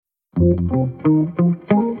I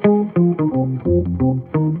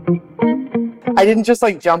didn't just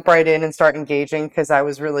like jump right in and start engaging because I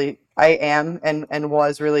am and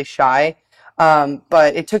was really shy.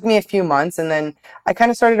 But it took me a few months, and then I kind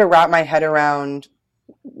of started to wrap my head around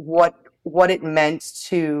what it meant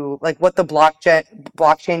to, like, what the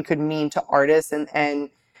blockchain could mean to artists, and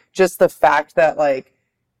just the fact that like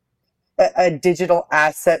a digital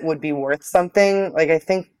asset would be worth something. Like, I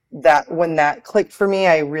think that when that clicked for me,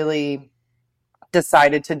 I really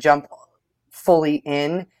decided to jump fully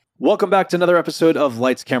in. Welcome back to another episode of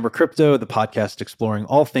Lights, Camera, Crypto, the podcast exploring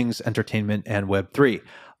all things entertainment and Web3.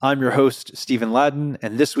 I'm your host, Stephen Ladden,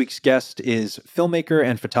 and this week's guest is filmmaker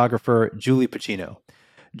and photographer Julie Pacino.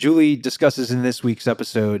 Julie discusses in this week's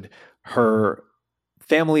episode her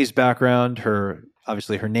family's background.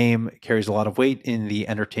 Obviously, her name carries a lot of weight in the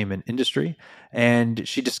entertainment industry, and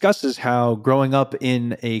she discusses how growing up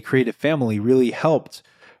in a creative family really helped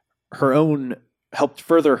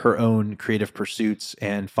further her own creative pursuits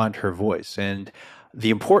and find her voice, and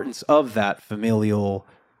the importance of that familial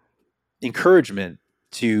encouragement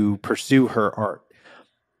to pursue her art.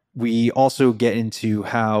 We also get into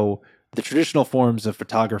how the traditional forms of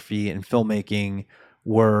photography and filmmaking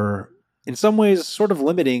were in some ways sort of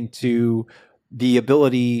limiting to the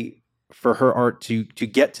ability for her art to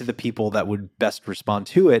get to the people that would best respond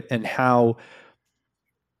to it, and how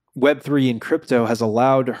Web3 and crypto has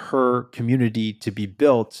allowed her community to be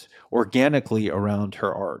built organically around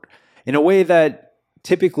her art in a way that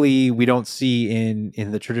typically we don't see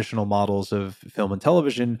in the traditional models of film and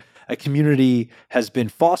television. A community has been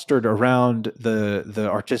fostered around the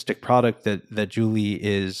artistic product that Julie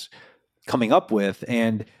is coming up with,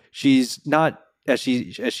 and she's not, as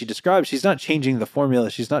she describes, she's not changing the formula,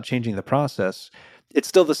 she's not changing the process. It's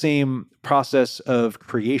still the same process of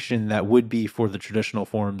creation that would be for the traditional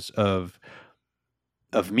forms of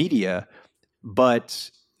media, but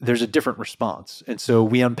there's a different response. And so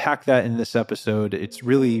we unpack that in this episode. It's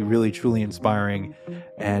really, really, truly inspiring.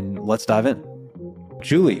 And let's dive in.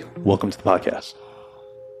 Julie, welcome to the podcast.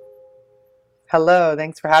 Hello,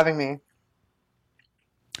 thanks for having me.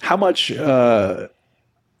 How much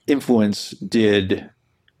influence did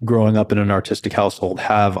growing up in an artistic household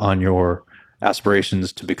have on your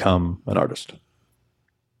aspirations to become an artist?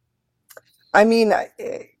 I mean,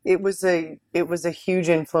 it was a huge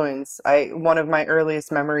influence. One of my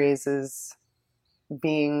earliest memories is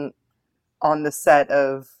being on the set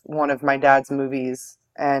of one of my dad's movies,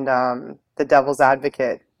 and The Devil's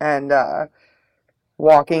Advocate, and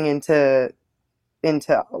walking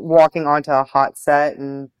onto a hot set,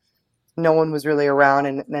 and no one was really around,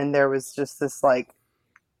 and then there was just this like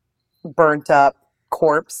burnt up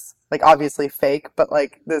corpse, like obviously fake, but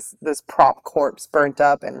like this prop corpse burnt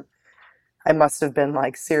up, and I must have been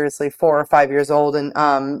like seriously 4 or 5 years old, and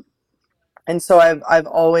so I've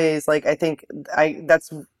always, like, I think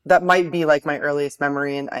that might be like my earliest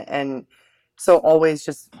memory, and so always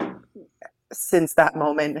just since that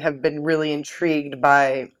moment have been really intrigued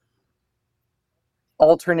by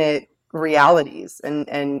alternate realities,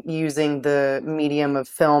 and using the medium of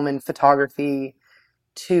film and photography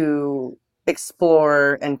to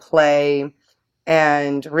explore and play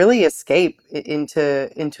and really escape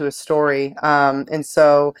into a story. And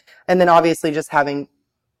then obviously just having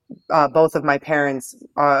both of my parents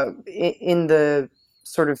in the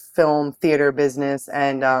sort of film theater business,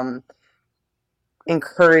 and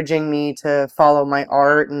encouraging me to follow my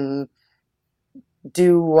art and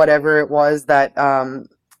do whatever it was that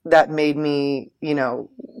made me,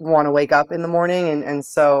 want to wake up in the morning. And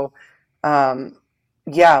so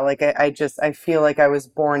yeah, like I feel like I was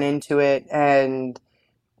born into it and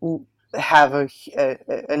have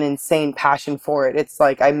an insane passion for it. It's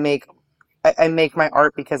like I make my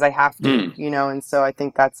art because I have to, and so I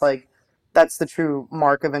think that's the true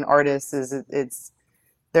mark of an artist, is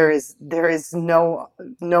there is no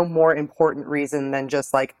more important reason than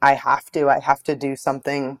just like I have to do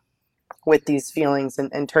something with these feelings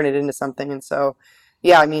and turn it into something. And so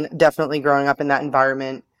yeah, I mean, definitely growing up in that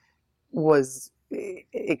environment was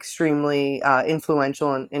extremely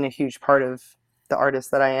influential in a huge part of the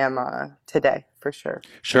artist that I am today, for sure.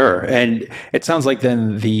 Sure. And it sounds like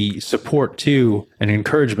then the support too and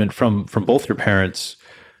encouragement from both your parents,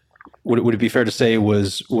 would it be fair to say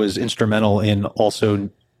was instrumental in also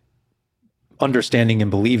understanding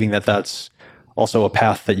and believing that that's also a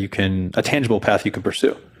tangible path you can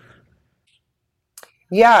pursue?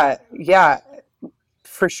 Yeah,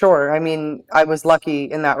 for sure. I mean, I was lucky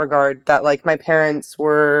in that regard that like my parents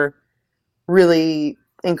were really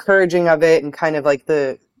encouraging of it, and kind of like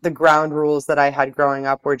the ground rules that I had growing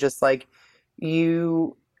up were just like,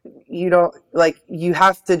 you you don't like, you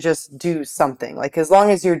have to just do something. Like as long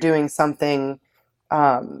as you're doing something,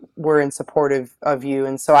 we're in support of you.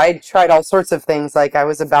 And so I tried all sorts of things. Like I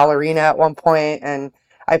was a ballerina at one point, and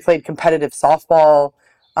I played competitive softball.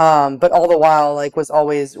 But all the while, like, was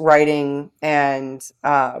always writing and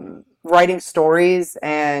writing stories.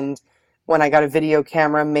 And when I got a video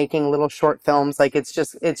camera, making little short films. Like it's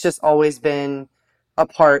just always been a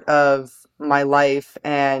part of my life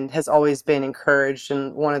and has always been encouraged.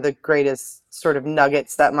 And one of the greatest sort of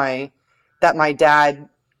nuggets that my dad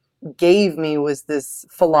gave me was this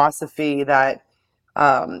philosophy that,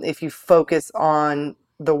 if you focus on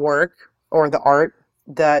the work or the art,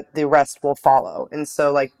 that the rest will follow. And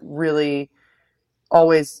so, like, really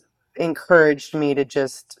always encouraged me to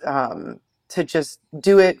just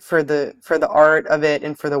do it for the art of it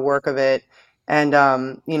and for the work of it. And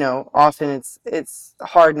often it's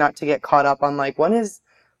hard not to get caught up on, like, when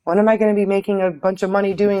am I going to be making a bunch of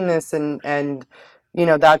money doing this? And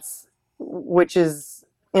that's, which is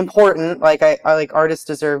important. Like, I like, artists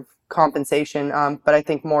deserve compensation, but I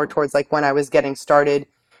think more towards, like, when I was getting started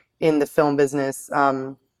in the film business,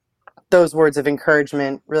 those words of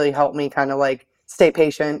encouragement really helped me kind of, like, stay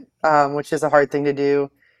patient, which is a hard thing to do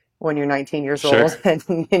when you're 19 years Sure. old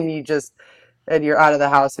and you're out of the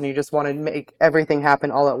house and you just want to make everything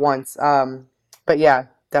happen all at once. But yeah,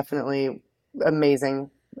 definitely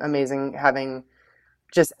amazing, amazing having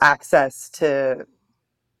just access to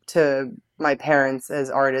my parents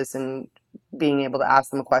as artists and being able to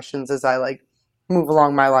ask them questions as I, like, move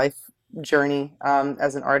along my life journey,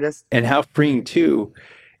 as an artist. And how freeing too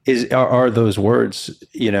are those words,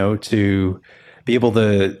 to be able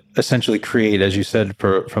to essentially create, as you said,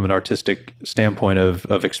 from an artistic standpoint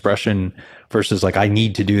of expression versus like, I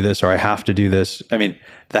need to do this or I have to do this. I mean,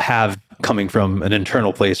 the have coming from an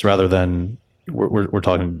internal place rather than we're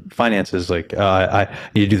talking finances, like, I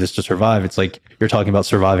need to do this to survive. It's like you're talking about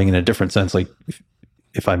surviving in a different sense, like,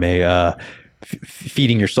 if I may,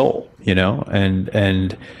 feeding your soul,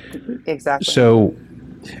 and Exactly. so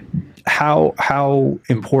how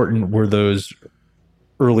important were those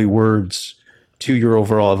early words to your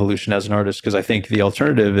overall evolution as an artist? Because I think the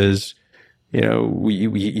alternative is,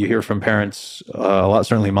 you hear from parents a lot,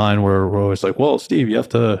 certainly mine, where we're always like, well, Steve, you have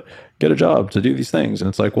to get a job to do these things. And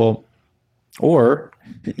it's like, well, or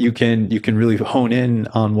you can really hone in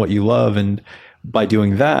on what you love. And by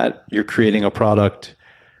doing that, you're creating a product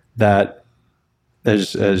that,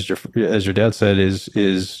 as your dad said,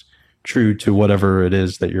 is true to whatever it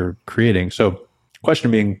is that you're creating. So, question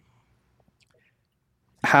being,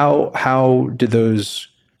 how did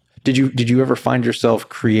you ever find yourself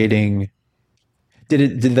creating?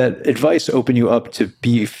 Did that advice open you up to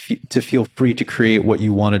feel free to create what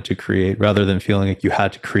you wanted to create, rather than feeling like you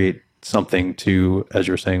had to create something to, as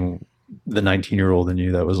you're saying, the 19-year-old in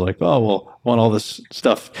you that was like, oh well, I want all this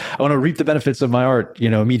stuff, I want to reap the benefits of my art,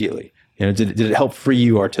 immediately. Did it help free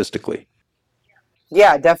you artistically?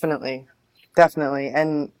 Yeah, definitely. Definitely.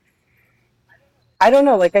 And I don't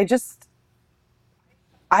know, like,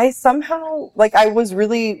 I somehow, like, I was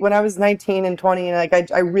really, when I was 19 and 20, and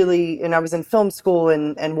like, I really, and I was in film school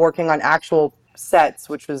and working on actual sets,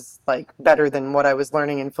 which was, like, better than what I was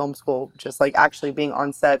learning in film school, just, like, actually being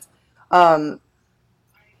on sets. Um,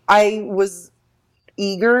 I was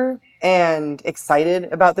eager and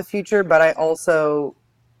excited about the future, but I also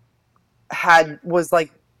was,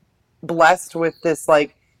 like, blessed with this,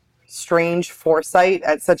 like, strange foresight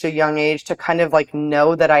at such a young age to kind of, like,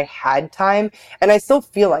 know that I had time. And I still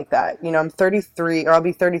feel like that. I'm 33, or I'll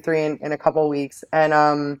be 33 in a couple of weeks. And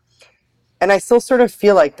I still sort of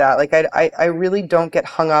feel like that. Like, I really don't get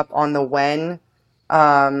hung up on the when,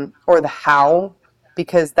 or the how,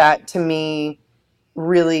 because that to me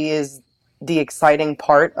really is the exciting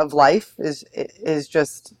part of life, is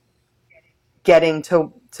just getting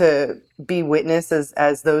to be witness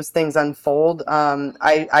as those things unfold.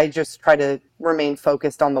 I just try to remain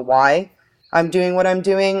focused on the why I'm doing what I'm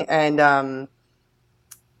doing, and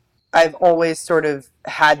I've always sort of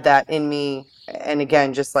had that in me. And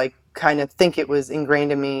again, just, like, kind of think it was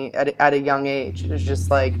ingrained in me at a young age. It's just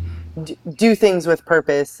like, do things with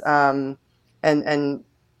purpose, and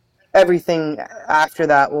everything after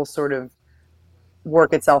that will sort of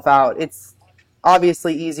work itself out. It's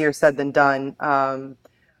obviously easier said than done.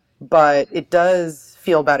 But it does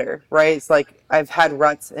feel better, right? It's like I've had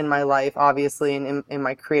ruts in my life, obviously, and in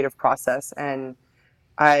my creative process, and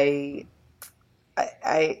I,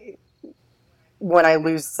 I, when I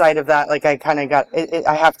lose sight of that, like, I kind of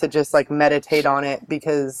I have to just, like, meditate on it,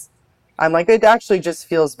 because I'm like, it actually just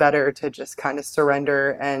feels better to just kind of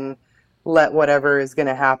surrender and let whatever is going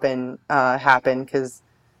to happen, happen, because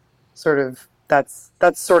sort of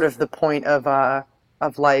that's sort of the point of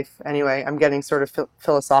life. Anyway, I'm getting sort of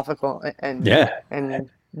philosophical Yeah, and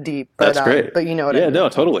deep, that's great. but you know what I Yeah, mean. no,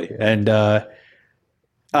 totally. And on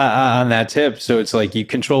that tip, so it's like you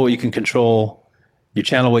control what you can control, you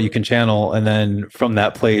channel what you can channel, and then from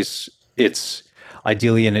that place, it's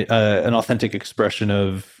ideally an authentic expression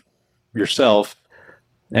of yourself.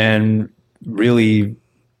 And really,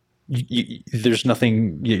 there's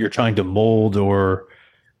nothing you're trying to mold, or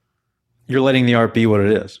you're letting the art be what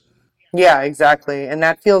it is. Yeah, exactly. And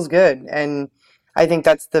that feels good. And I think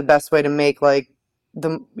that's the best way to make like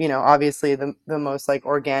obviously the most like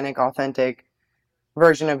organic, authentic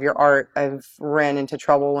version of your art. I've ran into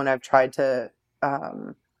trouble when I've tried to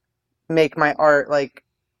um, make my art like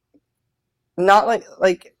not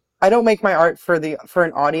like I don't make my art for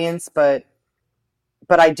an audience, but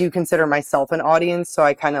I do consider myself an audience, so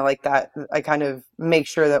I kind of like that. I kind of make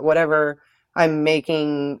sure that whatever I'm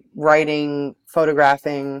making, writing,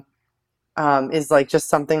 photographing, is like just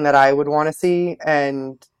something that I would want to see,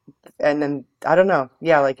 and then I don't know,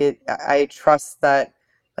 yeah, like it. I trust that,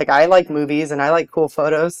 like I like movies and I like cool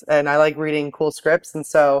photos and I like reading cool scripts, and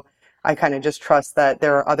so I kind of just trust that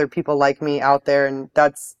there are other people like me out there, and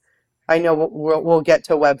that's. I know we'll get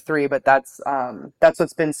to Web3, but that's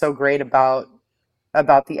what's been so great about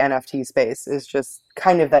the NFT space is just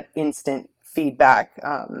kind of that instant feedback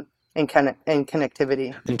and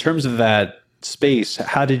connectivity. In terms of that space,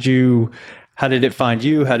 how did it find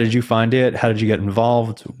you? How did you find it? How did you get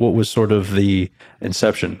involved? What was sort of the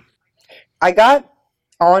inception? I got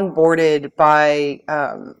onboarded by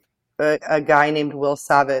a guy named Will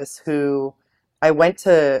Savis who I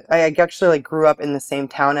actually like grew up in the same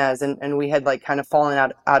town as, and we had like kind of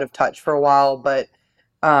fallen out of touch for a while, but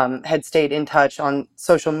had stayed in touch on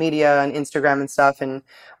social media and Instagram and stuff. And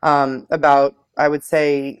about, I would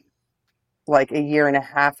say, like a year and a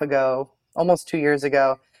half ago, almost 2 years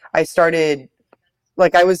ago, I started,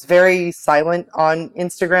 like, I was very silent on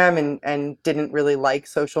Instagram and didn't really like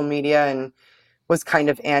social media and was kind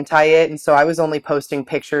of anti it. And so I was only posting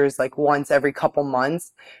pictures like once every couple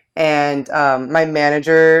months. And my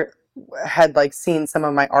manager had like seen some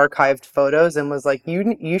of my archived photos and was like,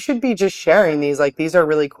 you should be just sharing these. Like these are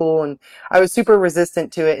really cool. And I was super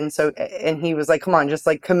resistant to it. And he was like, come on, just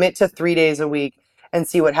like commit to 3 days a week and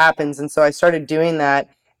see what happens. And so I started doing that.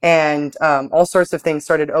 And all sorts of things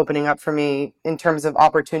started opening up for me in terms of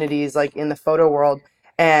opportunities like in the photo world.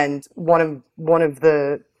 And one of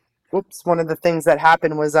the things that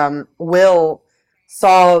happened was Will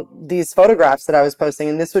saw these photographs that I was posting,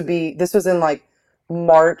 and this was in like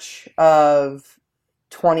March of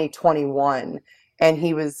 2021, and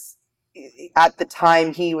he was at the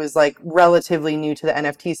time he was like relatively new to the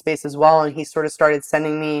NFT space as well, and he sort of started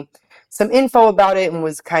sending me some info about it and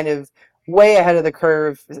was kind of way ahead of the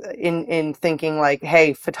curve in thinking like,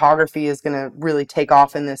 hey, photography is going to really take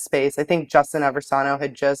off in this space. I think Justin Aversano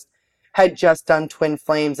had just done Twin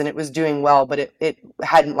Flames and it was doing well, but it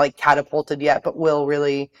hadn't like catapulted yet. But Will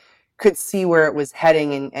really could see where it was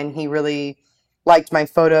heading, and he really liked my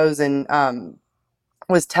photos and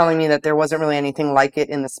was telling me that there wasn't really anything like it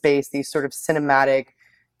in the space. These sort of cinematic,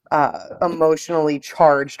 emotionally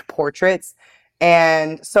charged portraits.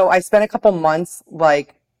 And so I spent a couple months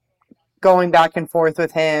like going back and forth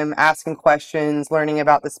with him, asking questions, learning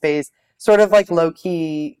about the space, sort of like low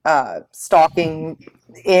key stalking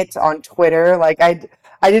it on Twitter. Like I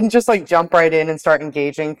didn't just like jump right in and start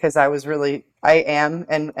engaging because I am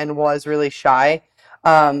and was really shy.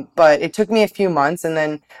 But it took me a few months, and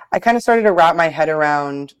then I kind of started to wrap my head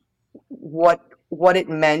around what it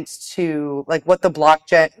meant to like what the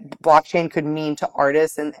blockchain could mean to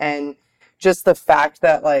artists, and just the fact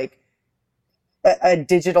that like a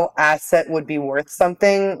digital asset would be worth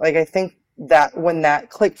something. Like I think that when that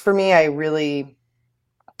clicked for me, I really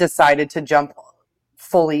decided to jump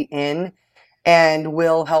fully in, and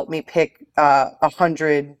Will help me pick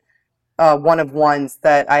 100 one of ones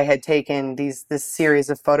that I had taken this series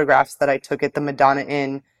of photographs that I took at the Madonna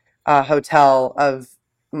Inn hotel of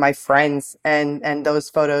my friends, and those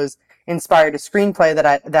photos inspired a screenplay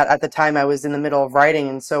that at the time I was in the middle of writing,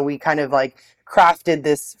 and so we kind of like crafted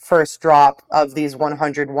this first drop of these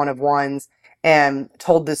 100 one of ones and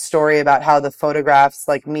told this story about how the photographs,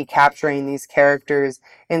 like me capturing these characters,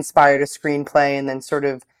 inspired a screenplay, and then sort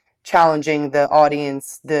of challenging the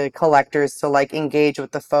audience, the collectors, to like engage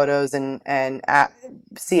with the photos and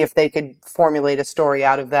see if they could formulate a story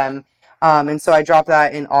out of them. And so I dropped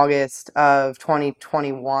that in August of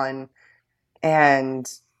 2021, and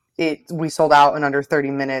we sold out in under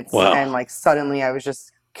 30 minutes, and Wow. like suddenly I was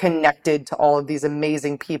just connected to all of these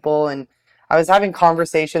amazing people, and I was having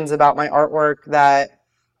conversations about my artwork that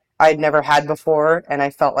I'd never had before, and I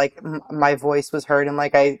felt like my voice was heard. And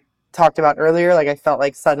like I talked about earlier, like I felt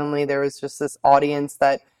like suddenly there was just this audience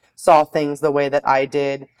that saw things the way that I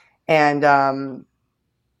did, and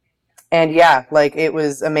and yeah, like it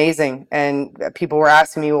was amazing. And people were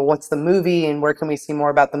asking me, well, what's the movie, and where can we see more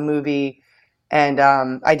about the movie? And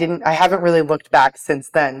I haven't really looked back since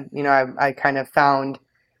then. You know, I kind of found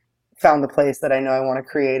the place that I know I want to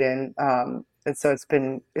create in. And so it's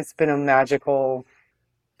been a magical,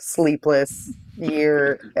 sleepless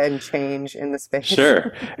year and change in the space.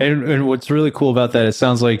 Sure. And what's really cool about that, it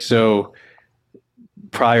sounds like so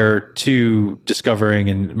prior to discovering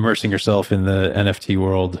and immersing yourself in the NFT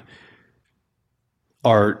world,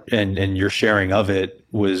 art and your sharing of it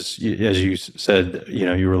was, as you said, you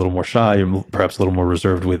know, you were a little more shy and perhaps a little more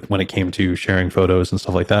reserved with when it came to sharing photos and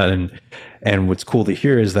stuff like that. And what's cool to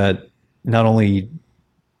hear is that not only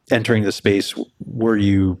entering the space were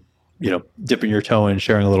you, you know, dipping your toe and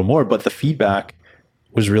sharing a little more, but the feedback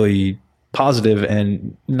was really positive,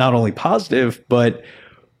 and not only positive but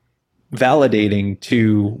validating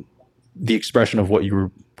to the expression of what you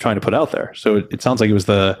were trying to put out there. So it sounds like it was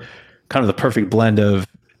the kind of the perfect blend of,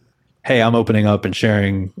 hey, I'm opening up and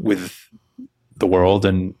sharing with the world,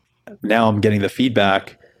 and now I'm getting the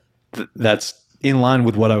feedback that's in line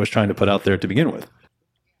with what I was trying to put out there to begin with.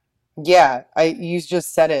 Yeah, you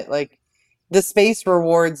just said it. Like the space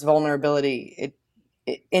rewards vulnerability.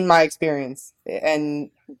 In my experience,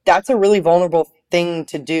 and that's a really vulnerable thing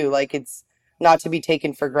to do. Like it's not to be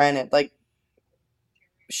taken for granted. Like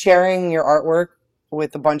sharing your artwork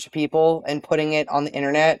with a bunch of people and putting it on the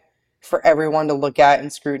internet for everyone to look at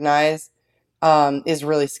and scrutinize is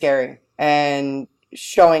really scary. And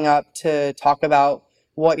showing up to talk about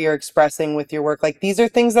what you're expressing with your work, like these are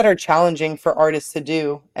things that are challenging for artists to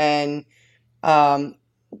do. And um,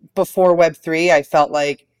 before Web3, I felt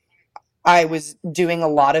like I was doing a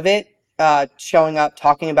lot of it, showing up,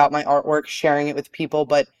 talking about my artwork, sharing it with people,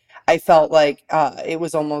 but I felt like it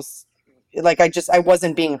was almost like I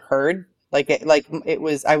wasn't being heard.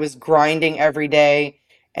 I was grinding every day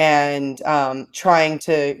and trying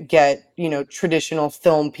to get, you know, traditional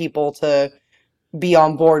film people to be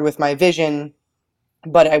on board with my vision,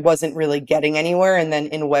 but I wasn't really getting anywhere. And then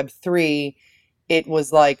in Web3, it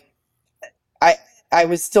was like I I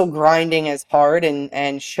was still grinding as hard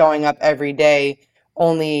and showing up every day.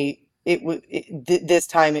 Only this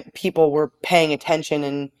time people were paying attention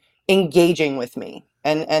and engaging with me,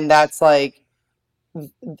 and that's like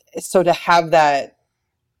so to have that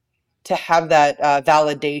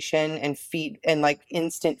validation and feed and like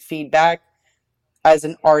instant feedback as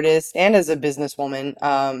an artist and as a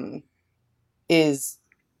businesswoman is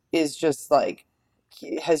is just like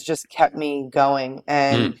has just kept me going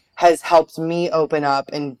and Mm. has helped me open up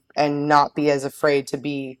and not be as afraid to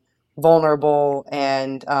be vulnerable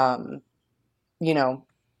and you know,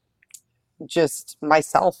 just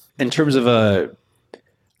myself. In terms of a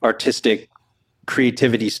artistic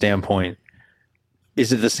creativity standpoint,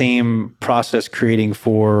 is it the same process creating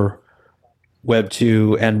for Web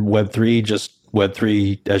 2 and Web 3? Just Web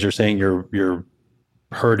 3, as you're saying, you're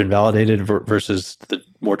heard and validated versus the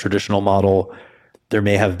more traditional model. There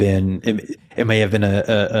may have been it may have been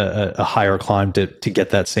a higher climb to get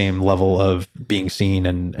that same level of being seen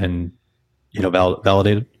and you know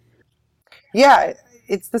validated. Yeah,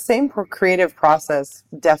 it's the same creative process,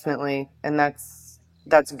 definitely, and that's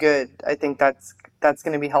good. I think that's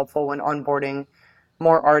going to be helpful when onboarding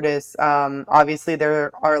more artists. Obviously,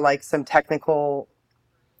 there are like some technical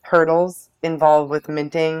hurdles involved with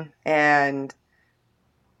minting and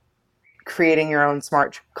creating your own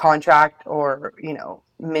smart contract or, you know,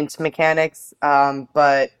 mint mechanics.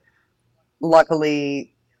 But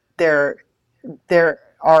luckily, there there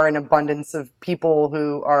are an abundance of people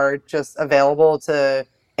who are just available to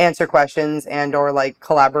answer questions and or like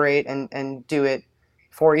collaborate and do it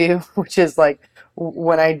for you, which is like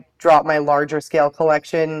when I dropped my larger scale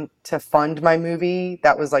collection to fund my movie,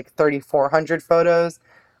 that was like 3,400 photos.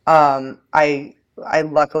 I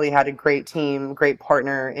luckily had a great team, great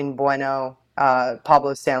partner in Bueno,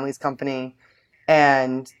 Pablo Stanley's company,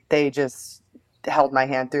 and they just held my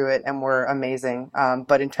hand through it and were amazing.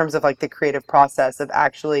 But in terms of like the creative process of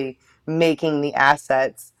actually making the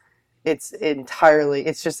assets, it's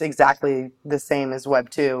just exactly the same as Web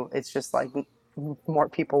 2. It's just like more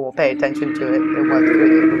people will pay attention to it in Web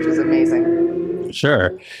 3, which is amazing.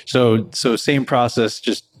 Sure. So same process,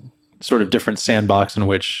 just sort of different sandbox in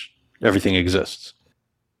which everything exists.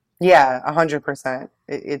 Yeah, 100%.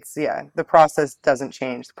 It's, yeah, the process doesn't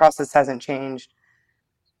change. The process hasn't changed,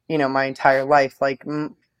 you know, my entire life. Like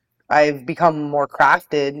I've become more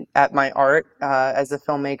crafted at my art as a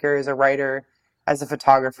filmmaker, as a writer, as a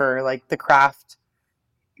photographer. Like the craft,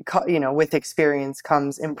 with experience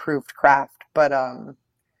comes improved craft. But an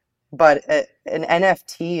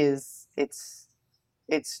NFT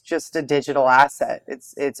it's just a digital asset.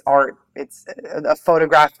 It's art. It's a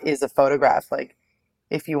photograph is a photograph. Like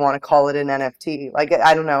if you want to call it an NFT, like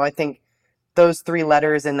I don't know. I think those three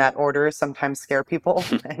letters in that order sometimes scare people,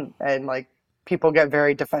 and like people get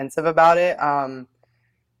very defensive about it.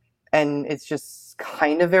 And it's just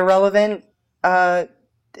kind of irrelevant uh,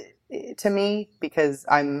 to me because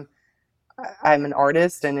I'm an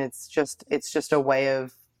artist, and it's just a way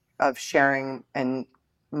of sharing and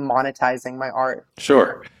monetizing my art.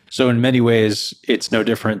 Sure. So in many ways, it's no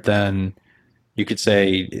different than you could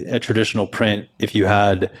say a traditional print. If you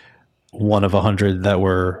had one of 100 that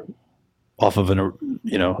were off of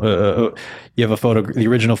you have a photo, the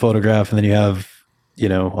original photograph, and then you have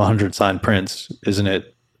 100 signed prints. Isn't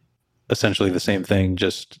it essentially the same thing,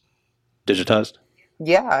 just digitized?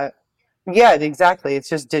 Yeah, yeah, exactly. It's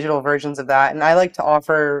just digital versions of that, and I like to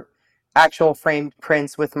offer actual framed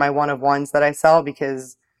prints with my one of ones that I sell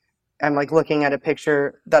because I'm like looking at a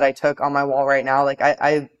picture that I took on my wall right now. Like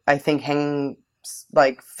I think hanging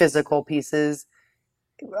like physical pieces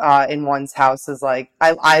in one's house is like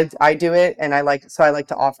I do it, and I like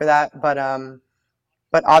to offer that. But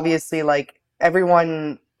obviously, like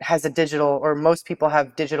everyone has a digital, or most people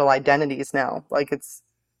have digital identities now. Like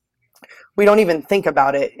we don't even think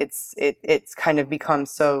about it. It's kind of become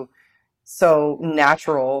so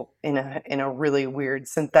natural in a really weird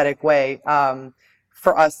synthetic way,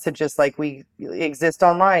 for us to just like we exist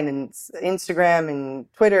online and Instagram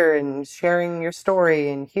and Twitter and sharing your story,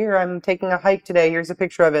 and here I'm taking a hike today, here's a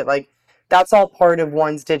picture of it. Like that's all part of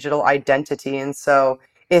one's digital identity. And so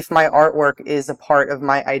if my artwork is a part of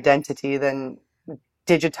my identity, then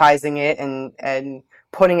digitizing it and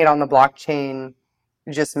putting it on the blockchain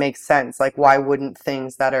just makes sense. Like why wouldn't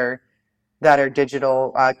things that are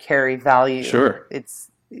digital carry value? Sure. That's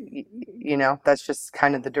just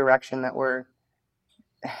kind of the direction that we're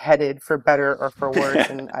headed, for better or for worse.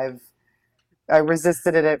 And I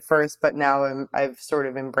resisted it at first, but now I've sort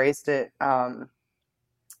of embraced it, and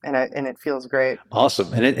it feels great.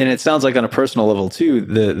 Awesome. And it sounds like on a personal level too,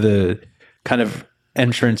 the kind of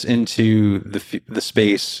entrance into the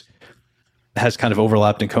space has kind of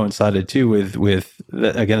overlapped and coincided too with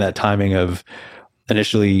again that timing of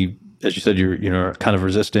initially, as you said, you're kind of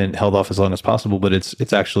resistant, held off as long as possible, but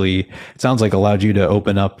it's actually, it sounds like, allowed you to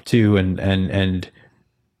open up to and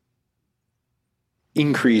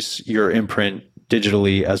increase your imprint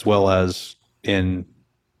digitally as well as in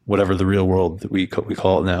whatever the real world that we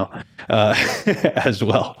call it now, as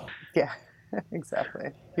well. Yeah,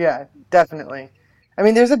 exactly. Yeah, definitely. I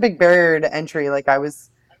mean, there's a big barrier to entry. Like I was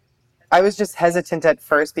just hesitant at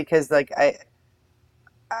first because like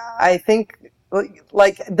I think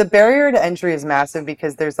like the barrier to entry is massive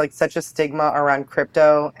because there's like such a stigma around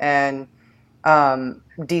crypto and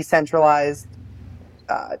decentralized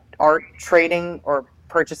art trading or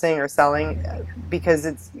purchasing or selling, because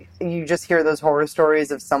it's you just hear those horror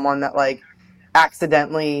stories of someone that like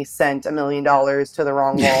accidentally sent $1 million to the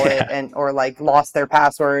wrong wallet, Yeah. and or like lost their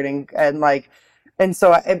password, and like, and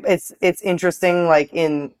so it's interesting, like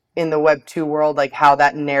in the Web 2 world, like how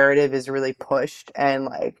that narrative is really pushed. And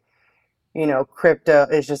like, crypto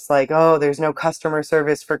is just like, oh, there's no customer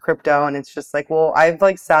service for crypto. And it's just like, well, I've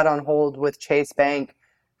like sat on hold with Chase Bank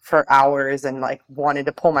for hours and like wanted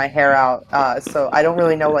to pull my hair out. So I don't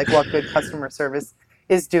really know like what good customer service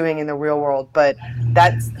is doing in the real world, but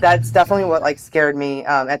that's definitely what like scared me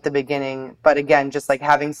at the beginning. But again, just like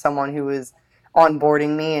having someone who was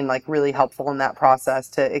onboarding me and like really helpful in that process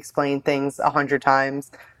to explain things 100 times,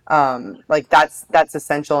 like that's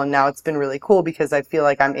essential. And now it's been really cool because I feel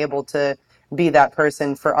like I'm able to be that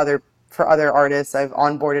person for other artists. I've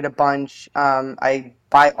onboarded a bunch. I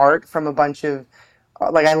buy art from a bunch of,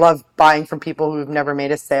 like, I love buying from people who've never made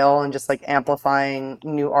a sale and just like amplifying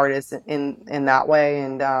new artists in that way.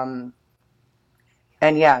 And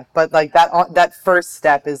yeah, but like that first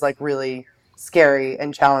step is like really scary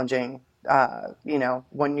and challenging.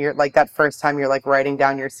 When you're like that first time you're like writing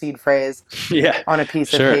down your seed phrase Yeah. on a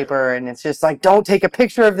piece of Sure. paper, and it's just like, don't take a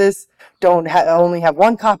picture of this, don't only have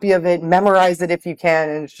one copy of it, memorize it if you can.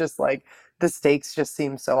 And it's just like the stakes just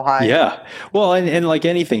seem so high. Yeah. Well, and like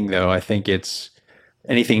anything though, I think it's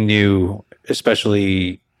anything new,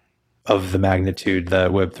 especially of the magnitude that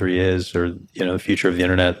Web3 is, or the future of the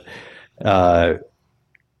internet. Uh,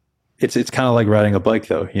 it's kind of like riding a bike,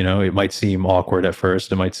 though. It might seem awkward at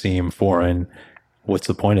first. It might seem foreign. What's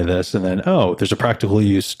the point of this? And then, oh, there's a practical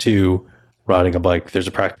use to riding a bike. There's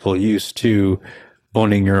a practical use to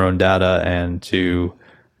owning your own data and to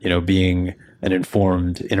being an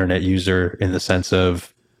informed internet user in the sense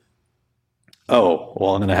of, oh,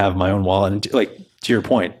 well, I'm going to have my own wallet. And like to your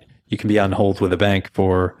point, you can be on hold with a bank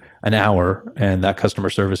for an hour and that customer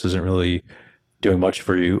service isn't really doing much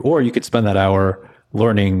for you. Or you could spend that hour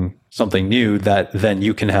learning something new that then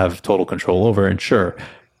you can have total control over. And sure,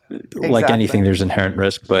 like anything, Exactly. there's inherent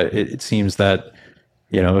risk, but it seems that,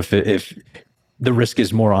 if the risk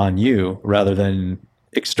is more on you rather than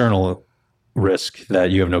external risk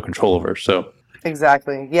that you have no control over. So,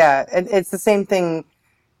 Exactly. Yeah. And it's the same thing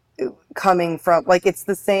coming from, like, it's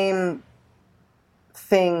the same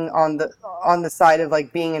thing on the side of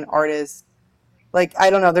like being an artist. Like, I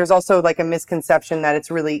don't know, there's also like a misconception that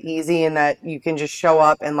it's really easy and that you can just show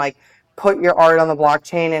up and like put your art on the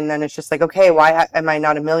blockchain and then it's just like, okay, why am I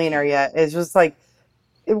not a millionaire yet? It's just like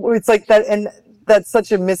it's like that. And that's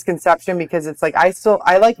such a misconception because it's like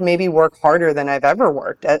I like maybe work harder than I've ever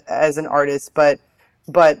worked as an artist, but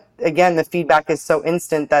again, the feedback is so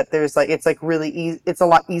instant that there's like it's like really easy, it's a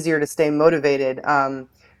lot easier to stay motivated.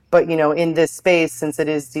 But in this space, since it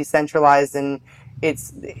is decentralized and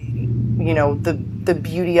it's the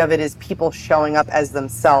beauty of it is people showing up as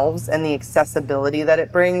themselves and the accessibility that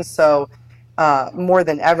it brings. So more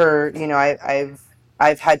than ever,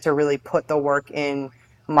 I've had to really put the work in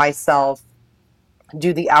myself,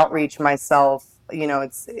 do the outreach myself.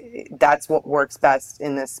 That's what works best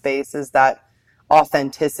in this space is that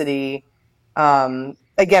authenticity.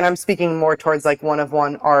 Again, I'm speaking more towards like one of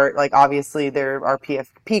one art. Like obviously there are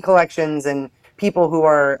PFP collections and people who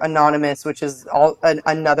are anonymous, which is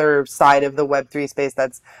another side of the Web3 space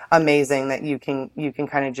that's amazing. That you can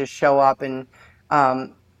kind of just show up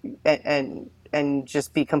um, and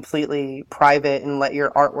just be completely private and let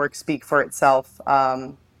your artwork speak for itself.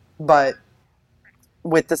 But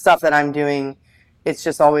with the stuff that I'm doing, it's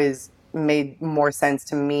just always made more sense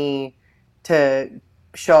to me to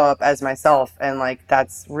show up as myself. And like,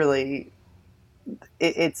 that's really,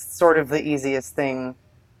 it's sort of the easiest thing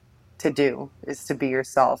to do is to be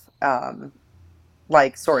yourself.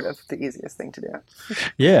 Like sort of the easiest thing to do.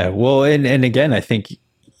 yeah, well, and again, I think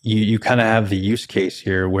you kind of have the use case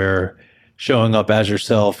here where showing up as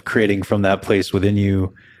yourself, creating from that place within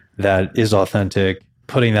you that is authentic,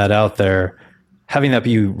 putting that out there, having that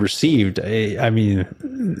be received. I mean,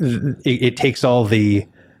 it takes all the,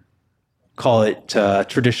 call it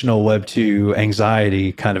traditional Web 2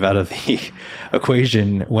 anxiety kind of out of the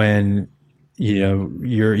equation when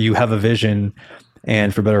you have a vision,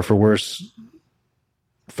 and for better or for worse,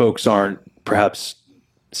 folks aren't perhaps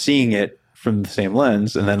seeing it from the same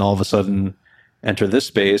lens, and then all of a sudden enter this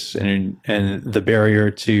space, and the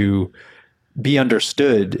barrier to be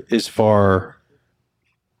understood is far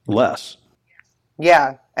less.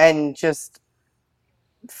 Yeah. And just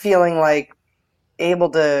feeling like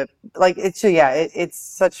able to like it's yeah it's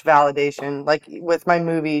such validation like with my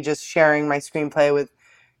movie, just sharing my screenplay with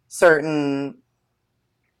certain,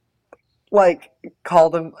 like, call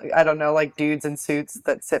them, I don't know, like dudes in suits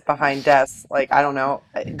that sit behind desks, like I don't know,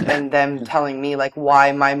 and them telling me like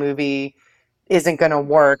why my movie isn't going to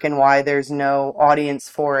work and why there's no audience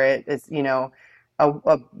for it. It's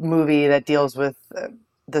a movie that deals with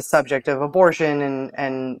the subject of abortion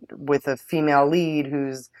and with a female lead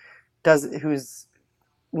who's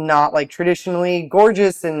not like traditionally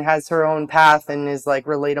gorgeous and has her own path and is like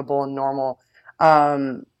relatable and normal.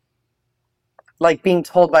 Um, like being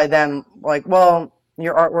told by them like, well,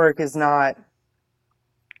 your artwork is not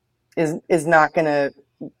going to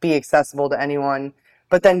be accessible to anyone.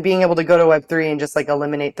 But then being able to go to Web3 and just like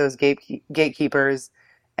eliminate those gatekeepers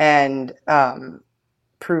and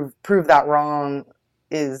prove that wrong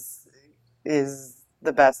is is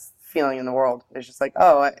the best feeling in the world. It's just like,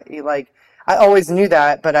 oh, I always knew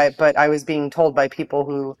that, but I was being told by people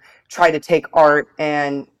who try to take art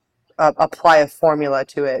and apply a formula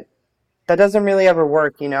to it that doesn't really ever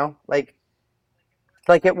work. Like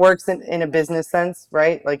it works in a business sense,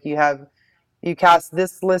 right? Like you cast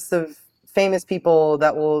this list of famous people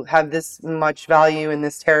that will have this much value in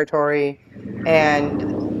this territory,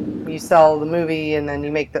 and you sell the movie, and then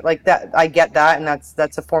you make that like that. I get that, and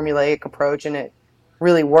that's a formulaic approach, and it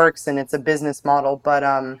really works, and it's a business model. But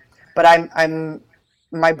I'm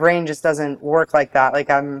my brain just doesn't work like that. Like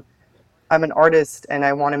I'm an artist, and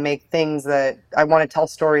I want to make things that I want to tell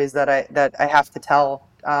stories that I have to tell,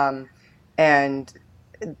 and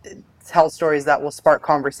tell stories that will spark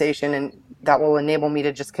conversation and that will enable me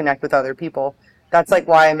to just connect with other people. That's like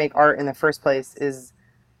why I make art in the first place is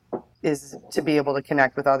to be able to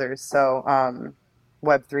connect with others. So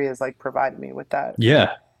Web3 has like provided me with that Yeah,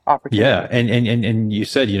 yeah, opportunity. and you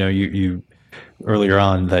said you earlier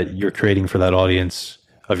on that you're creating for that audience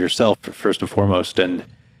of yourself first and foremost, and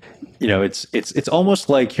it's almost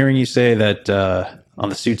like hearing you say that on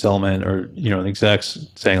the suits element, or the execs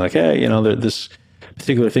saying like, hey, this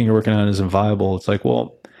particular thing you're working on isn't viable. It's like,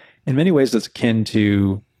 well, in many ways, that's akin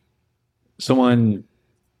to someone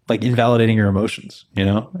like invalidating your emotions,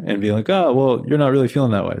 and being like, oh, well, you're not really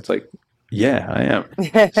feeling that way. It's like, yeah, I am.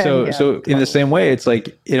 So, Yeah, so in the totally. same way, it's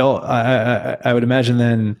like it all. I would imagine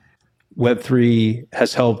then Web3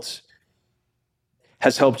 has helped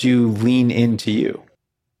you lean into you.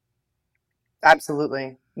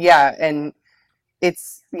 Absolutely. Yeah, and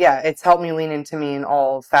it's helped me lean into me in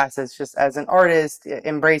all facets, just as an artist,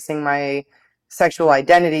 embracing my sexual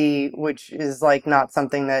identity, which is like not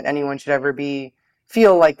something that anyone should ever be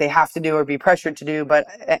feel like they have to do or be pressured to do. But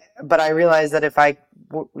I realized that if I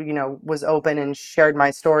was open and shared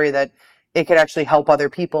my story, that it could actually help other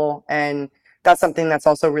people, and that's something that's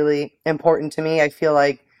also really important to me.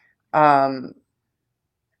 Um,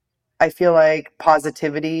 I feel like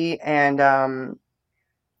positivity and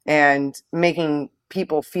making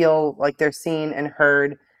people feel like they're seen and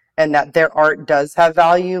heard and that their art does have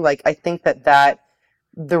value. Like, I think that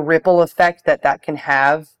the ripple effect that can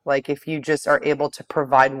have, like if you just are able to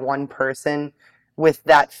provide one person with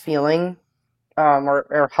that feeling,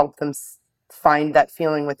 or help them find that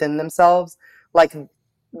feeling within themselves, like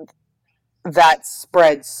that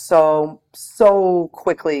spreads so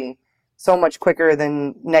quickly, so much quicker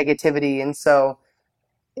than negativity. And so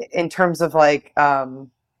in terms of like a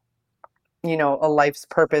life's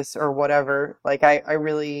purpose or whatever, like I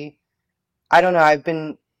really, I don't know. I've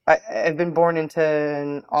been born into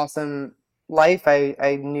an awesome life.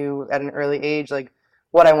 I knew at an early age like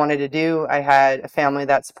what I wanted to do. I had a family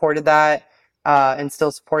that supported that, and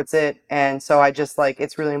still supports it. And so I just like,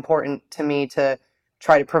 it's really important to me to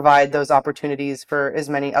try to provide those opportunities for as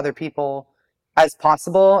many other people as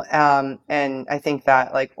possible. And I think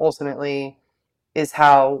that like ultimately is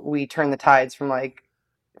how we turn the tides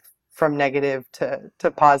from negative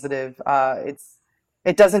to positive.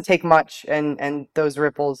 It doesn't take much, and those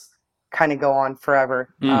ripples kind of go on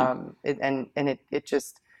forever. Mm.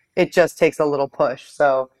 It just takes a little push.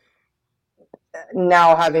 So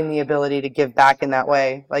now having the ability to give back in that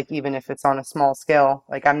way, like even if it's on a small scale,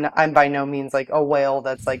 like I'm by no means like a whale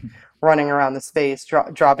that's like running around the space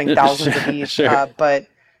dropping thousands of ETH, Sure. but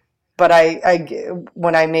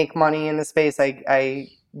when I make money in the space, I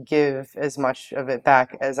give as much of it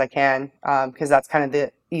back as I can, because that's kind of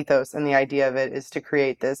the ethos and the idea of it is to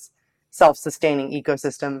create this self-sustaining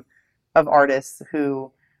ecosystem of artists who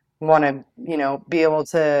want to, be able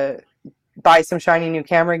to buy some shiny new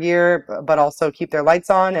camera gear, but also keep their lights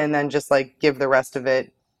on, and then just like give the rest of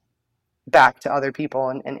it back to other people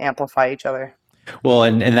and amplify each other. Well,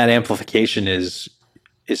 and that amplification is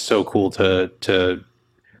so cool to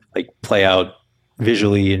like play out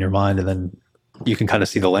visually in your mind, and then you can kind of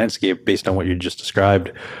see the landscape based on what you just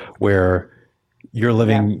described, where you're Yeah.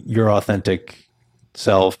 living your authentic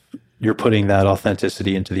self. You're putting that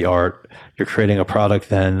authenticity into the art. You're creating a product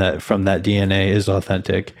then that from that DNA is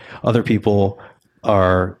authentic. Other people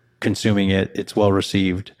are consuming it. It's well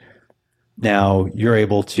received. Now you're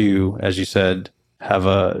able to, as you said, have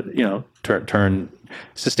a turn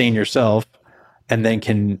sustain yourself, and then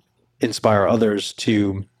can inspire others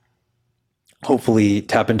to hopefully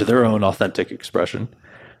tap into their own authentic expression.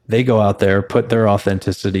 They go out there, put their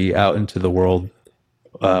authenticity out into the world,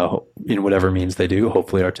 in whatever means they do,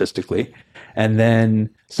 hopefully artistically, and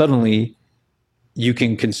then suddenly you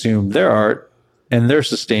can consume their art, and they're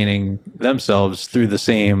sustaining themselves through the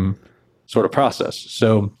same sort of process.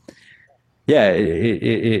 So yeah,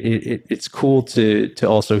 it's cool to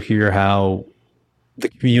also hear how the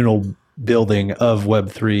communal building of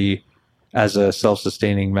Web3 as a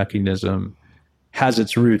self-sustaining mechanism has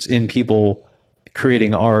its roots in people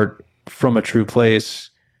creating art from a true place,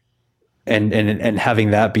 and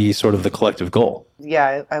having that be sort of the collective goal.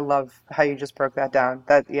 Yeah, I love how you just broke that down.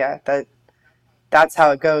 That's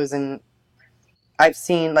how it goes. And I've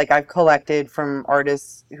seen, like, I've collected from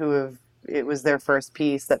artists who have, it was their first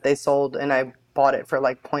piece that they sold, and I bought it for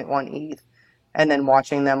like zero point 0.1 ETH. And then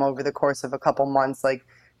watching them over the course of a couple months, like,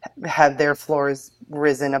 have their floors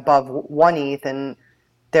risen above 1 ETH, and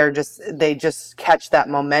they just catch that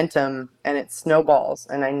momentum and it snowballs.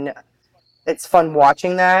 And it's fun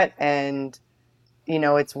watching that. And,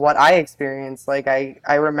 it's what I experienced. Like,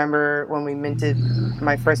 I remember when we minted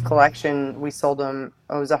my first collection, we sold them,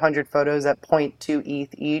 it was 100 photos at zero point 0.2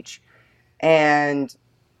 ETH each. And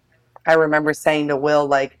I remember saying to Will,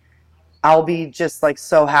 like, I'll be just like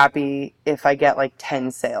so happy if I get like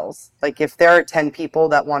 10 sales. Like, if there are 10 people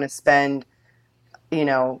that want to spend, you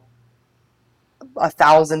know,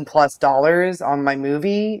 $1,000+ on my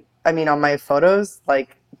movie, I mean, on my photos,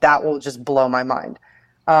 like, that will just blow my mind.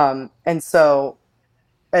 And so,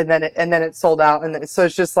 and then it sold out. And then, so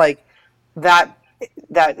it's just like that,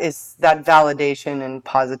 that validation and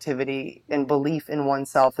positivity and belief in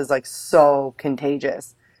oneself is like so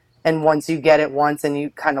contagious. And once you get it once and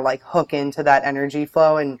you kind of like hook into that energy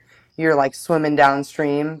flow and you're like swimming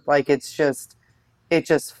downstream, like it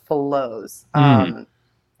just flows. Mm.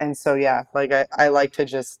 And so, yeah, like I like to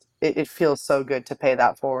just, it feels so good to pay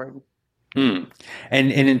that forward. Mm.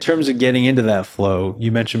 And in terms of getting into that flow,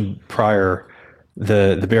 you mentioned prior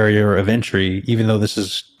the barrier of entry. Even though this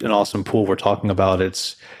is an awesome pool we're talking about,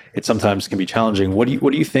 it sometimes can be challenging. What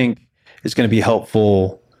do you think is going to be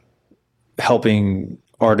helpful helping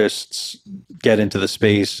artists get into the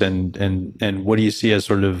space, and what do you see as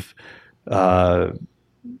sort of uh,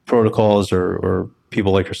 protocols or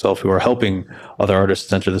people like yourself who are helping other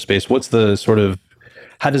artists enter the space? What's the sort of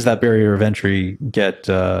how does that barrier of entry get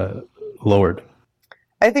lowered?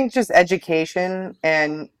 I think just education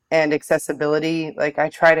and accessibility. Like I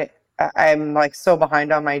try to, I'm like so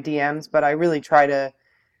behind on my DMs, but I really try to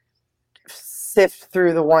sift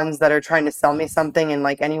through the ones that are trying to sell me something, and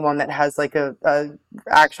like anyone that has like a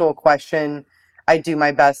actual question, I do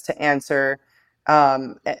my best to answer.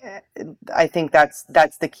 I think that's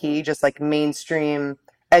the key, just like mainstream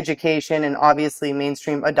education and obviously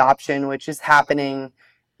mainstream adoption, which is happening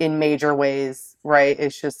in major ways, right?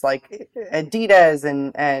 It's just like Adidas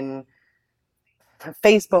and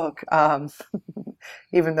Facebook,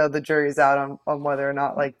 even though the jury's out on whether or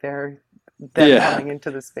not like they're them Yeah. coming into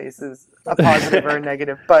the space is a positive or a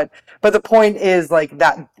negative. But the point is like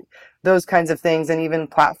that those kinds of things, and even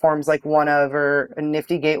platforms like one of or a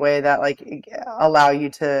Nifty Gateway that like allow you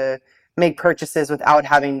to make purchases without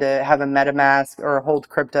having to have a MetaMask or hold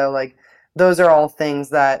crypto. Like those are all things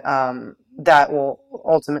that that will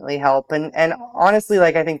ultimately help. And honestly,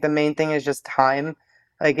 like I think the main thing is just time.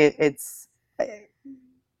 Like it's I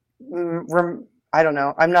don't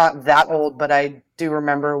know. I'm not that old, but I do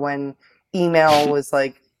remember when email was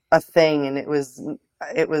like a thing, and it was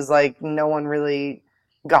like no one really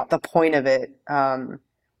got the point of it. And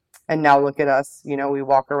now look at us. You know, we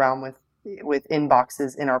walk around with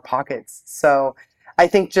inboxes in our pockets. So I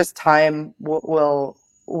think just time will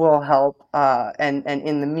help. And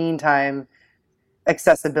in the meantime,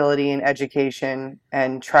 accessibility and education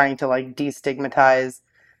and trying to like destigmatize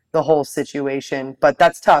the whole situation. But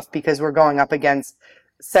that's tough because we're going up against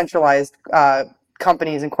centralized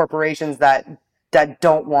companies and corporations that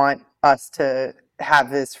don't want us to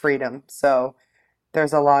have this freedom. So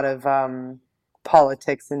there's a lot of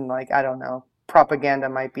politics and like I don't know, propaganda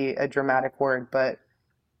might be a dramatic word, but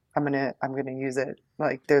I'm gonna use it.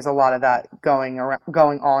 Like there's a lot of that going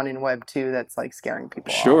on in Web 2 that's like scaring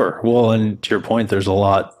people off. Sure. Well, and to your point, there's a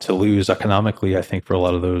lot to lose economically, I think, for a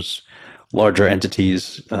lot of those larger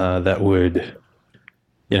entities that would,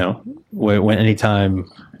 you know, when anytime,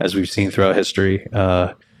 as we've seen throughout history,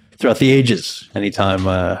 throughout the ages, anytime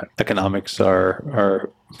economics are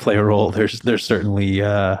play a role, there's certainly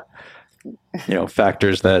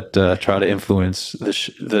factors that try to influence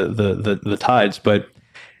the tides. But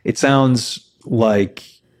it sounds like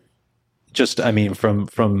just I mean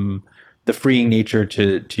from the freeing nature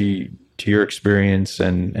to your experience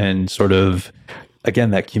and sort of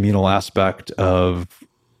again that communal aspect of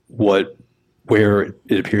what where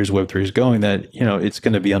it appears Web3 is going, that it's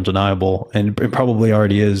going to be undeniable, and it probably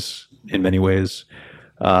already is in many ways.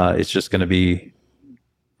 It's just going to be,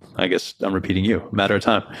 I guess I'm repeating you, a matter of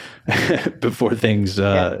time before things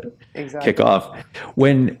Yeah, kick exactly. off.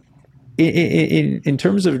 When in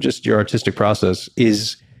terms of just your artistic process,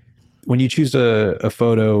 is when you choose a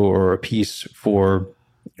photo or a piece for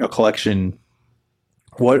a collection,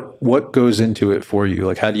 what goes into it for you?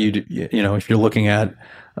 Like, how do if you're looking at,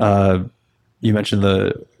 you mentioned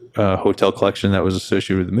the hotel collection that was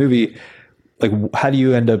associated with the movie. Like, how do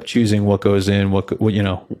you end up choosing what goes in? What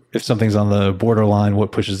if something's on the borderline,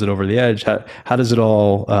 what pushes it over the edge? How does it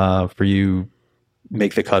all for you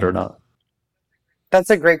make the cut or not?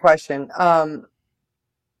 That's a great question.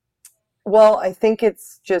 Well, I think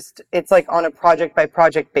it's like on a project by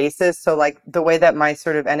project basis. So like the way that my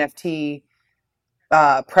sort of NFT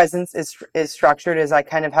presence is structured is I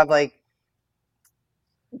kind of have like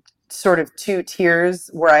sort of two tiers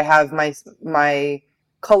where I have my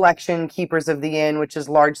collection Keepers of the Inn, which is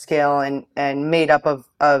large scale and made up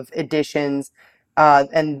of editions,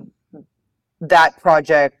 and that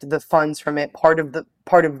project, the funds from it, part of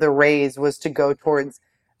the raise was to go towards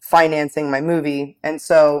financing my movie. And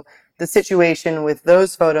so the situation with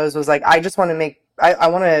those photos was like, I just want to I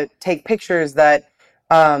want to take pictures that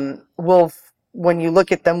will when you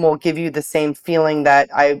look at them will give you the same feeling that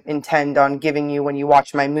I intend on giving you when you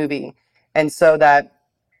watch my movie. And so that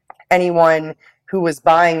anyone who was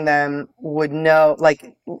buying them would know,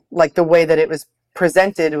 like the way that it was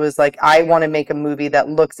presented was like, I want to make a movie that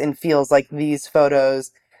looks and feels like these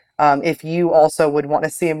photos. If you also would want to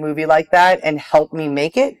see a movie like that and help me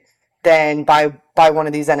make it, then buy one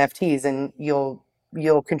of these NFTs, and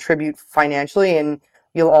you'll contribute financially, and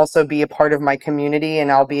you'll also be a part of my community,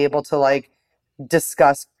 and I'll be able to like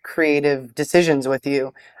discuss creative decisions with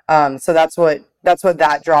you. So that's what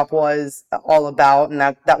that drop was all about, and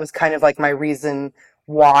that was kind of like my reason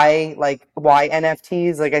why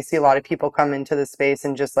NFTs. Like I see a lot of people come into the space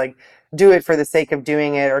and just like do it for the sake of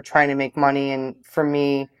doing it or trying to make money, and for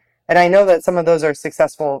me, and I know that some of those are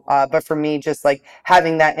successful, but for me, just like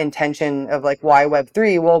having that intention of like why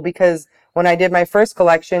Web3, well, because when I did my first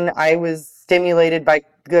collection, I was stimulated by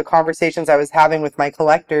the conversations I was having with my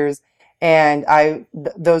collectors, and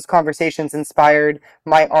those conversations inspired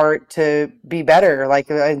my art to be better. Like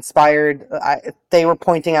they were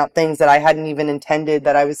pointing out things that I hadn't even intended,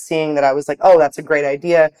 that I was seeing, that I was like, oh, that's a great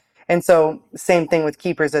idea. And so same thing with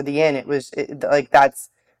Keepers of the Inn. Like that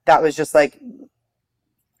was just like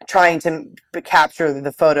trying to capture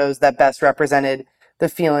the photos that best represented the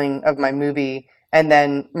feeling of my movie. And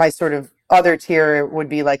then my sort of other tier would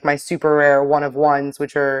be like my super rare one of ones,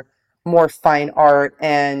 which are more fine art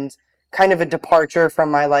and kind of a departure from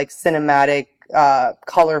my like cinematic,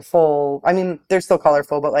 colorful. I mean, they're still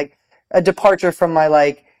colorful, but like a departure from my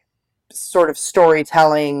like sort of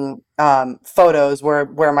storytelling, photos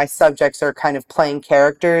where my subjects are kind of playing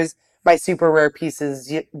characters. My super rare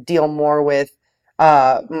pieces deal more with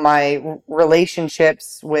my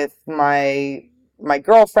relationships with my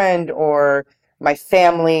girlfriend or my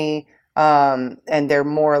family, and they're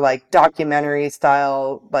more like documentary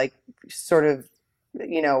style, like sort of,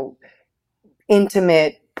 you know,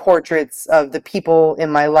 intimate portraits of the people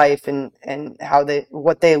in my life, and how they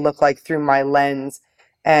what they look like through my lens.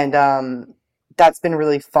 And that's been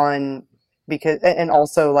really fun, because and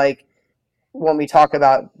also like when we talk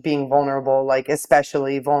about being vulnerable, like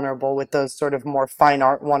especially vulnerable with those sort of more fine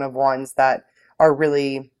art one of ones are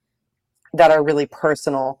really that are really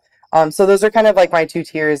personal. So those are kind of like my two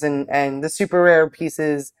tiers, and the super rare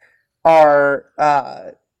pieces are,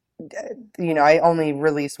 I only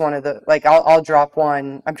release one of the, like I'll drop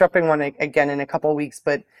one. I'm dropping one again in a couple weeks,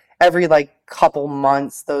 but every like couple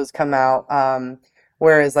months those come out.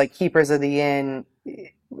 Whereas like Keepers of the Inn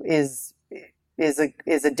is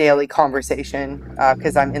is a daily conversation,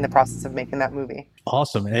 because I'm in the process of making that movie.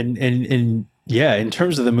 Awesome. And yeah, in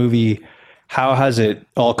terms of the movie, how has it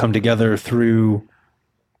all come together through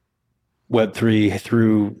Web3,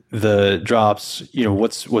 through the drops?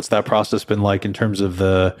 What's that process been like in terms of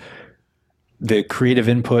the creative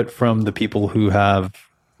input from the people who have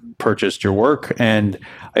purchased your work? And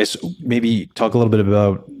maybe talk a little bit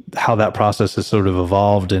about how that process has sort of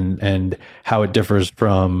evolved, and how it differs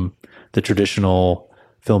from the traditional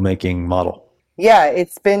filmmaking model. Yeah,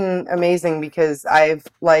 it's been amazing because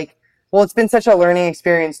it's been such a learning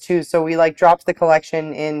experience too. So we like dropped the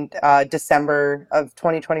collection in December of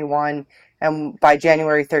 2021, and by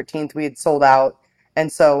January 13th we had sold out.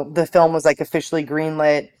 And so the film was like officially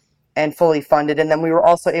greenlit and fully funded. And then we were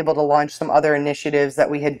also able to launch some other initiatives that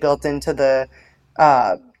we had built into the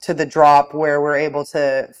drop, where we're able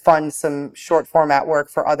to fund some short format work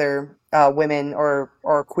for other women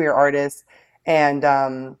or queer artists,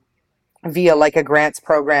 and via like a grants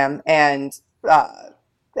program, and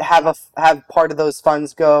have part of those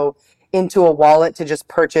funds go into a wallet to just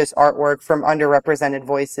purchase artwork from underrepresented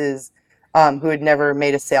voices, who had never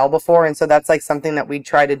made a sale before. And so that's like something that we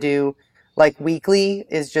try to do like weekly,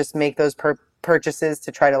 is just make those purchases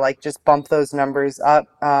to try to like just bump those numbers up.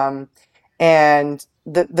 And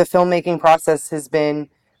the filmmaking process has been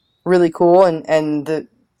really cool, and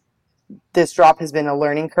this drop has been a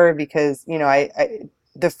learning curve, because I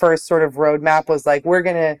the first sort of roadmap was like,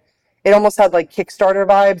 it almost had like Kickstarter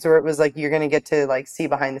vibes, where it was like you're gonna get to like see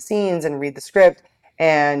behind the scenes and read the script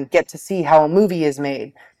and get to see how a movie is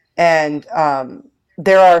made. And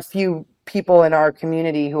there are a few people in our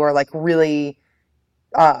community who are like really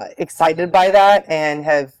excited by that, and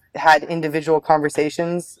have had individual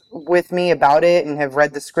conversations with me about it, and have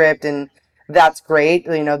read the script, and that's great.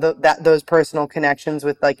 Those personal connections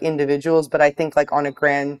with like individuals. But I think like on a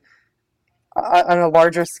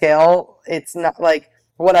larger scale, it's not like,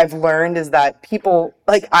 what I've learned is that people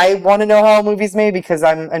like, I want to know how a movie's made because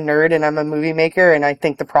I'm a nerd and I'm a movie maker, and I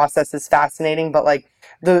think the process is fascinating. But like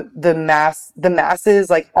the masses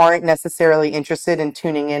like aren't necessarily interested in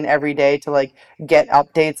tuning in every day to like get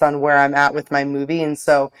updates on where I'm at with my movie. And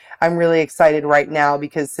so I'm really excited right now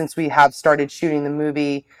because since we have started shooting the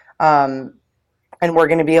movie, um, and we're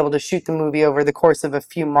going to be able to shoot the movie over the course of a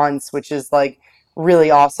few months, which is like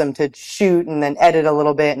really awesome to shoot and then edit a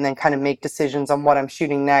little bit and then kind of make decisions on what I'm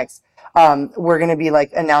shooting next. We're going to be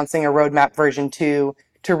like announcing a roadmap version 2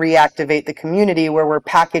 to reactivate the community, where we're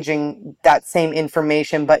packaging that same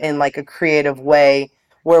information but in like a creative way,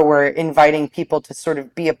 where we're inviting people to sort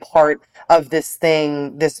of be a part of this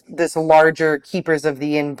thing, this larger Keepers of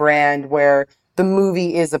the Inn brand, where the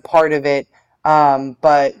movie is a part of it,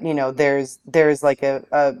 but you know, there's like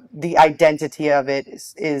the identity of it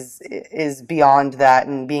is beyond that,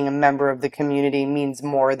 and being a member of the community means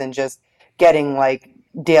more than just getting like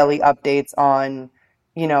daily updates on,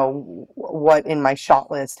 you know, what in my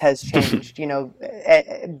shot list has changed, you know.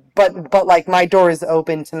 But like my door is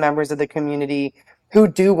open to members of the community who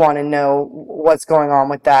do want to know what's going on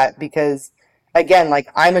with that, because again, like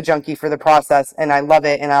I'm a junkie for the process and I love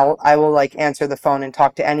it, and I will like answer the phone and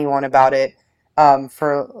talk to anyone about it,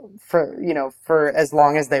 for you know, for as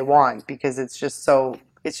long as they want, because it's just so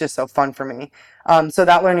fun for me. So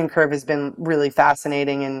that learning curve has been really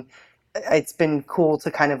fascinating, and it's been cool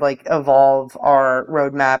to kind of like evolve our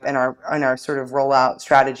roadmap and our sort of rollout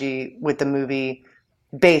strategy with the movie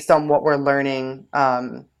based on what we're learning,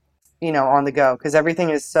 you know, on the go, because everything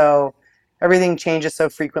changes so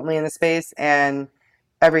frequently in the space, and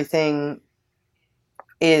everything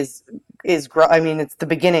is I mean, it's the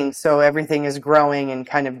beginning, so everything is growing and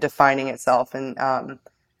kind of defining itself, and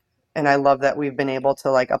I love that we've been able to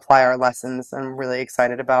like apply our lessons. I'm really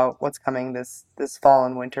excited about what's coming this fall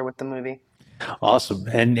and winter with the movie. Awesome.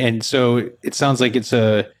 And so it sounds like it's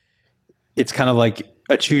kind of like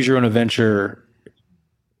a choose your own adventure.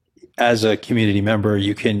 As a community member,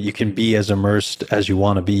 you can be as immersed as you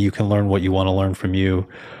want to be. You can learn what you want to learn from you,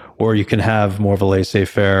 or you can have more of a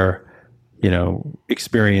laissez-faire,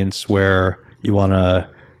 experience where you want to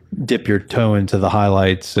dip your toe into the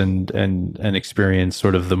highlights and experience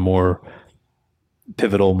sort of the more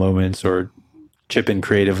pivotal moments, or chip in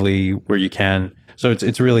creatively where you can. So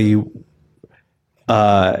it's really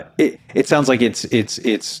it sounds like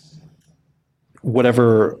it's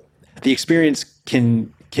whatever the experience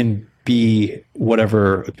can be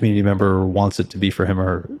whatever a community member wants it to be for him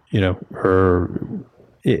or her.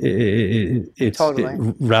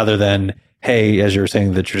 Totally. Rather than, hey, as you were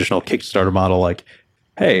saying, the traditional Kickstarter model, like,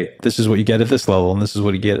 hey, this is what you get at this level, and this is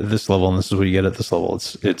what you get at this level, and this is what you get at this level.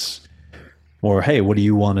 It's more, hey, what do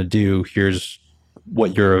you want to do? Here's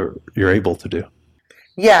what you're able to do.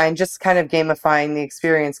 Yeah, and just kind of gamifying the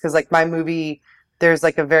experience, because like my movie, there's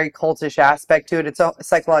like a very cultish aspect to it. It's a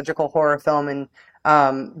psychological horror film, and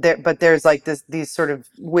but there's like these sort of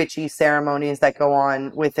witchy ceremonies that go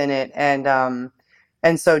on within it,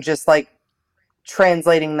 and so just like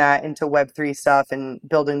translating that into Web3 stuff and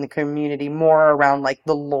building the community more around like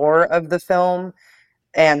the lore of the film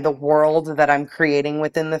and the world that I'm creating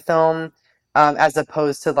within the film, as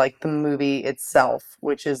opposed to like the movie itself,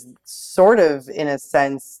 which is sort of, in a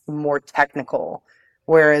sense, more technical.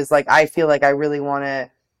 Whereas, like, I feel like I really want to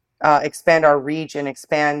expand our reach and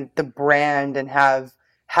expand the brand and have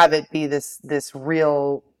it be this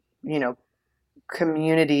real, you know,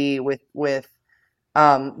 community with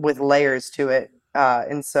layers to it.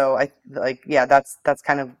 And so I like, yeah, that's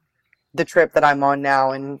kind of the trip that I'm on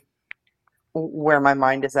now, and where my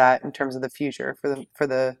mind is at in terms of the future for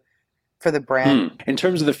the brand. In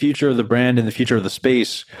terms of the future of the brand and the future of the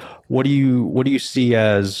space, what do you see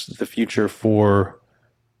as the future for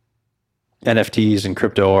NFTs and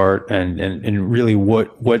crypto art, and really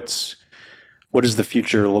what does the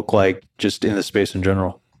future look like just in the space in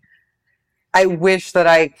general? I wish that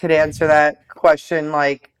I could answer that question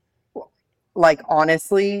like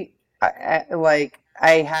honestly. Like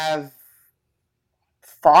I have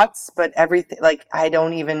thoughts, but everything, like I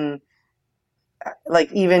don't even,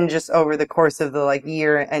 like, even just over the course of the like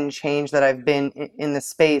year and change that I've been in the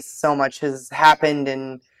space, so much has happened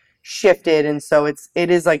and shifted, and so it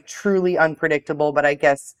is like truly unpredictable. But I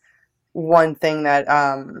guess one thing that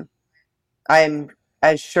I'm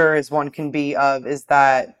as sure as one can be of is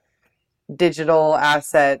that digital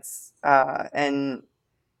assets, and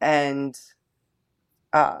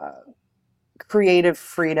uh, creative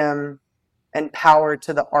freedom and power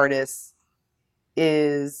to the artists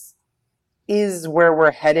is is where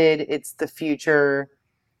we're headed. It's the future,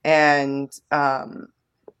 and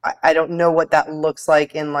I don't know what that looks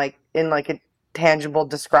like in like a tangible,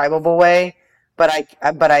 describable way, but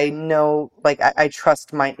I know, like I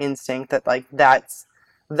trust my instinct that like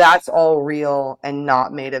that's all real and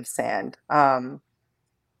not made of sand.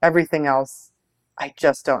 Everything else, I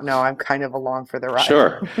just don't know. I'm kind of along for the ride.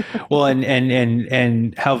 Sure. Well,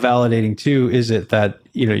 and how validating too is it that,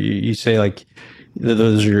 you say like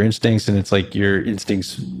those are your instincts, and it's like your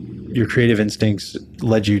instincts, your creative instincts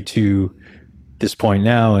led you to this point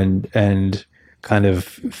now, and kind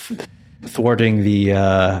of thwarting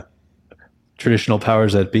the traditional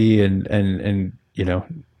powers that be, and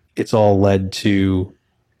it's all led to,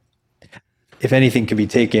 if anything can be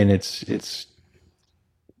taken, it's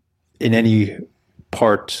in any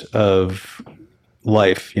part of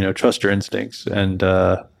life, trust your instincts. And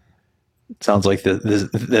it sounds like that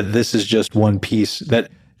this is just one piece, that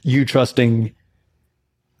you trusting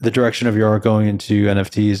the direction of your art going into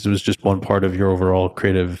NFTs was just one part of your overall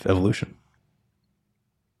creative evolution.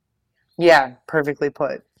 Yeah, perfectly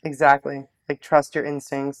put. Exactly. Like trust your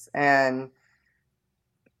instincts and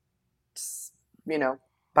just,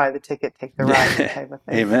 buy the ticket, take the ride type of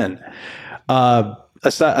thing. Amen.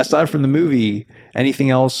 Aside from the movie, anything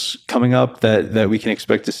else coming up that we can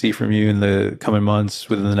expect to see from you in the coming months,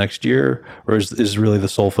 within the next year, or is really the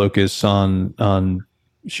sole focus on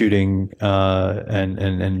shooting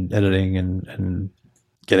and editing and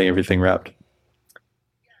getting everything wrapped?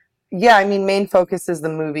 Yeah, I mean, main focus is the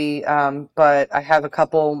movie, but I have a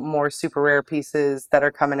couple more super rare pieces that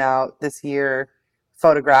are coming out this year,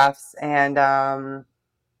 photographs, and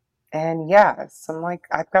yeah,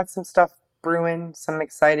 I've got some stuff brewing, some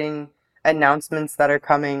exciting announcements that are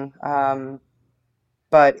coming.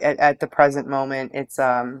 But at the present moment, it's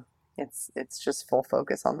just full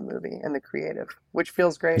focus on the movie and the creative, which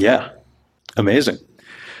feels great. Yeah, amazing.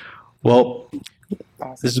 Well,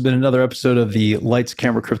 Awesome. This has been another episode of the Lights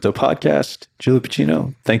Camera Crypto podcast. Julie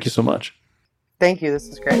Pacino, thank you so much. Thank you. This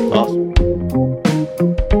is great. Awesome.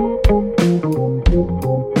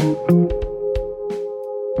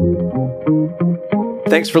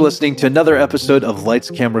 Thanks for listening to another episode of Lights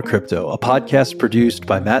Camera Crypto, a podcast produced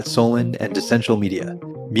by Matt Solon and Essential Media.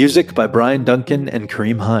 Music by Brian Duncan and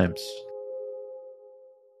Kareem Himes.